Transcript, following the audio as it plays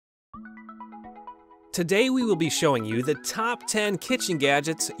Today we will be showing you the top 10 kitchen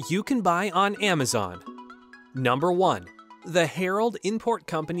gadgets you can buy on Amazon. Number 1. The Harold Import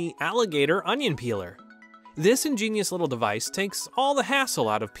Company Alligator Onion Peeler. This ingenious little device takes all the hassle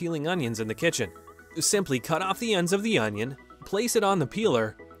out of peeling onions in the kitchen. Simply cut off the ends of the onion, place it on the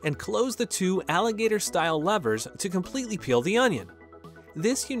peeler, and close the two alligator-style levers to completely peel the onion.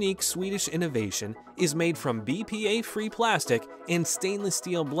 This unique Swedish innovation is made from BPA-free plastic and stainless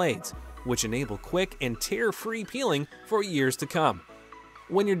steel blades, which enable quick and tear-free peeling for years to come.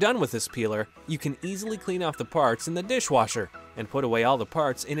 When you're done with this peeler, you can easily clean off the parts in the dishwasher and put away all the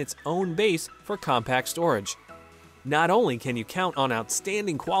parts in its own base for compact storage. Not only can you count on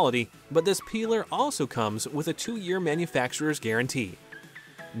outstanding quality, but this peeler also comes with a 2-year manufacturer's guarantee.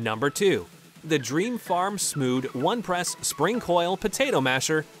 Number 2. The Dream Farm Smooth One-Press Spring Coil Potato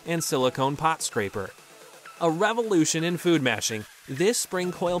Masher and Silicone Pot Scraper. A revolution in food mashing, this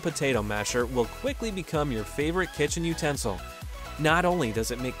spring coil potato masher will quickly become your favorite kitchen utensil. Not only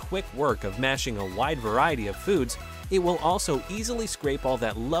does it make quick work of mashing a wide variety of foods, it will also easily scrape all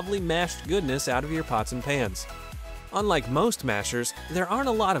that lovely mashed goodness out of your pots and pans. Unlike most mashers, there aren't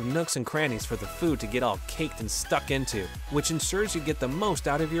a lot of nooks and crannies for the food to get all caked and stuck into, which ensures you get the most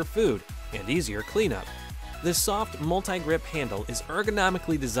out of your food and easier cleanup. This soft multi-grip handle is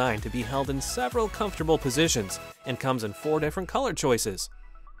ergonomically designed to be held in several comfortable positions and comes in 4 different color choices.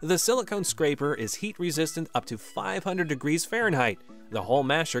 The silicone scraper is heat resistant up to 500 degrees Fahrenheit. The whole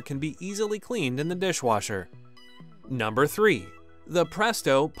masher can be easily cleaned in the dishwasher. Number 3. The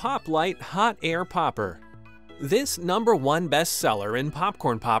Presto Pop Light Hot Air Popper. This #1 bestseller in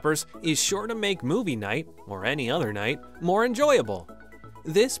popcorn poppers is sure to make movie night, or any other night, more enjoyable.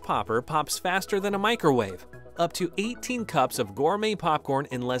 This popper pops faster than a microwave, up to 18 cups of gourmet popcorn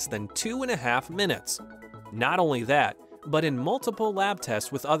in less than 2.5 minutes. Not only that, but in multiple lab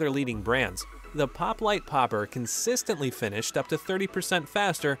tests with other leading brands, the Pop Light Popper consistently finished up to 30%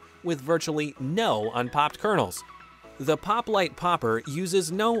 faster with virtually no unpopped kernels. The Pop Light Popper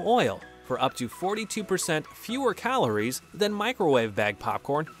uses no oil, for up to 42% fewer calories than microwave bag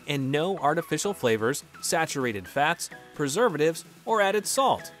popcorn, and no artificial flavors, saturated fats, preservatives, or added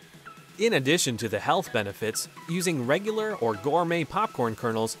salt. In addition to the health benefits, using regular or gourmet popcorn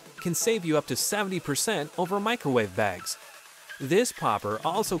kernels can save you up to 70% over microwave bags. This popper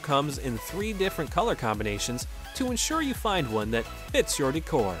also comes in 3 different color combinations to ensure you find one that fits your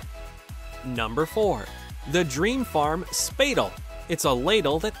decor. Number 4. The Dream Farm Spadle. It's a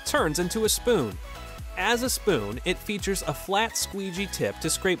ladle that turns into a spoon. As a spoon, it features a flat squeegee tip to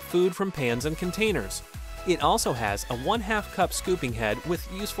scrape food from pans and containers. It also has a 1/2 cup scooping head with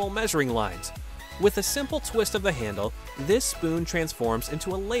useful measuring lines. With a simple twist of the handle, this spoon transforms into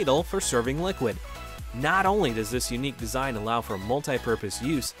a ladle for serving liquid. Not only does this unique design allow for multi-purpose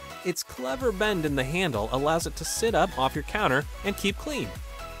use, its clever bend in the handle allows it to sit up off your counter and keep clean.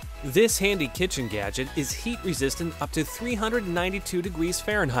 This handy kitchen gadget is heat resistant up to 392 degrees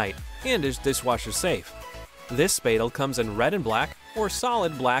Fahrenheit and is dishwasher safe. This spadle comes in red and black or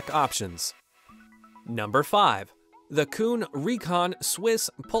solid black options. Number 5. The Kuhn Recon Swiss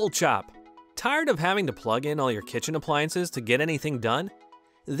Pull Chop. Tired of having to plug in all your kitchen appliances to get anything done?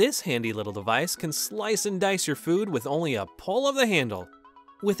 This handy little device can slice and dice your food with only a pull of the handle.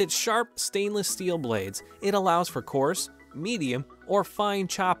 With its sharp stainless steel blades, it allows for coarse, medium, or fine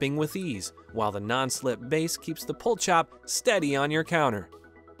chopping with ease, while the non-slip base keeps the pull chop steady on your counter.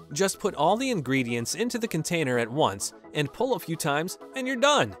 Just put all the ingredients into the container at once and pull a few times and you're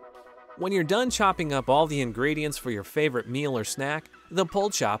done. When you're done chopping up all the ingredients for your favorite meal or snack, the pull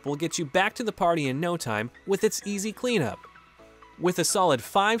chop will get you back to the party in no time with its easy cleanup. With a solid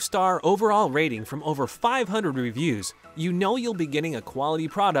 5-star overall rating from over 500 reviews, you know you'll be getting a quality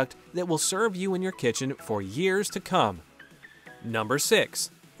product that will serve you in your kitchen for years to come. Number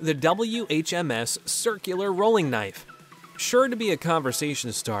 6. The WHMS Circular Rolling Knife. Sure to be a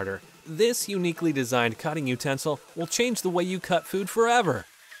conversation starter, this uniquely designed cutting utensil will change the way you cut food forever.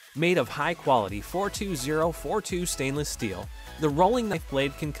 Made of high-quality 42042 stainless steel, the rolling knife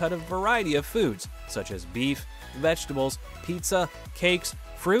blade can cut a variety of foods, such as beef, vegetables, pizza, cakes,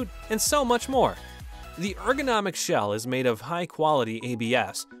 fruit, and so much more. The ergonomic shell is made of high-quality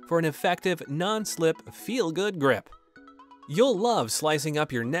ABS for an effective, non-slip, feel-good grip. You'll love slicing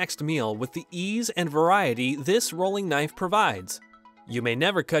up your next meal with the ease and variety this rolling knife provides. You may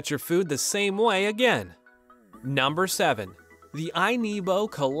never cut your food the same way again. Number 7. The iNebo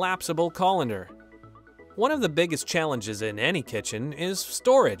Collapsible Colander. One of the biggest challenges in any kitchen is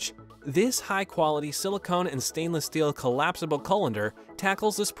storage. This high-quality silicone and stainless steel collapsible colander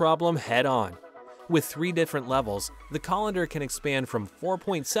tackles this problem head-on. With 3 different levels, the colander can expand from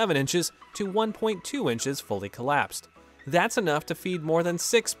 4.7 inches to 1.2 inches fully collapsed. That's enough to feed more than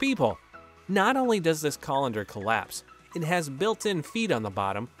 6 people. Not only does this colander collapse, it has built-in feed on the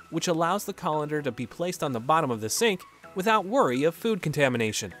bottom, which allows the colander to be placed on the bottom of the sink without worry of food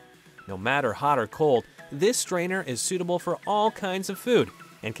contamination. No matter hot or cold, this strainer is suitable for all kinds of food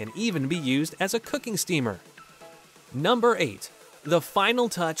and can even be used as a cooking steamer. Number 8. The Final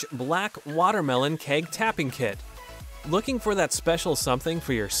Touch Black Watermelon Keg Tapping Kit. Looking for that special something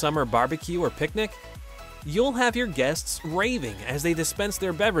for your summer barbecue or picnic? You'll have your guests raving as they dispense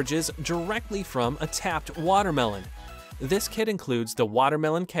their beverages directly from a tapped watermelon. This kit includes the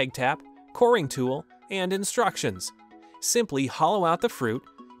watermelon keg tap, coring tool, and instructions. Simply hollow out the fruit,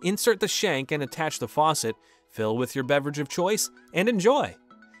 insert the shank and attach the faucet, fill with your beverage of choice, and enjoy.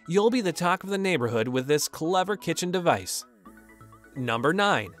 You'll be the talk of the neighborhood with this clever kitchen device. Number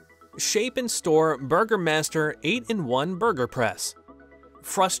 9. Shape and Store Burger Master 8-in-1 Burger Press.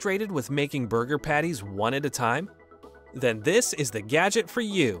 Frustrated with making burger patties one at a time? Then this is the gadget for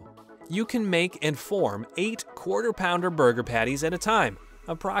you. You can make and form 8 quarter-pounder burger patties at a time,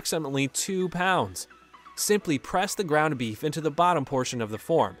 approximately 2 pounds. Simply press the ground beef into the bottom portion of the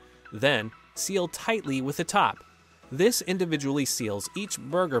form, then seal tightly with the top. This individually seals each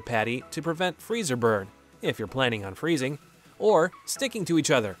burger patty to prevent freezer burn, if you're planning on freezing, or sticking to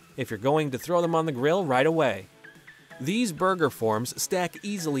each other if you're going to throw them on the grill right away. These burger forms stack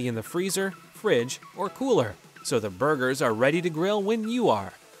easily in the freezer, fridge, or cooler, so the burgers are ready to grill when you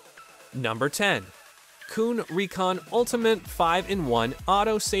are. Number 10. Kuhn Recon Ultimate 5-in-1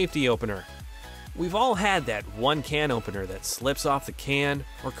 Auto Safety Opener. We've all had that one can opener that slips off the can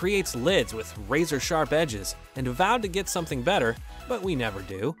or creates lids with razor-sharp edges and vowed to get something better, but we never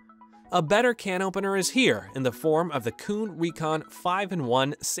do. A better can opener is here in the form of the Kuhn Recon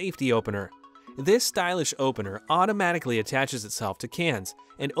 5-in-1 Safety Opener. This stylish opener automatically attaches itself to cans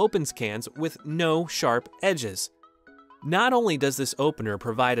and opens cans with no sharp edges. Not only does this opener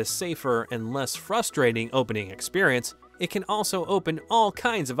provide a safer and less frustrating opening experience, it can also open all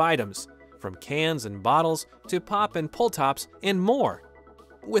kinds of items, from cans and bottles to pop and pull tops and more.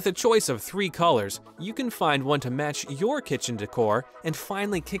 With a choice of 3 colors, you can find one to match your kitchen decor and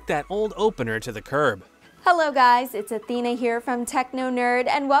finally kick that old opener to the curb. Hello guys, it's Athena here from Techno Nerd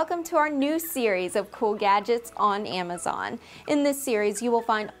and welcome to our new series of cool gadgets on Amazon. In this series, you will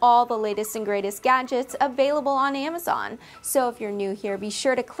find all the latest and greatest gadgets available on Amazon. So if you're new here, be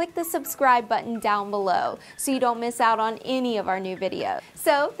sure to click the subscribe button down below so you don't miss out on any of our new videos.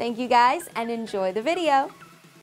 So thank you guys and enjoy the video.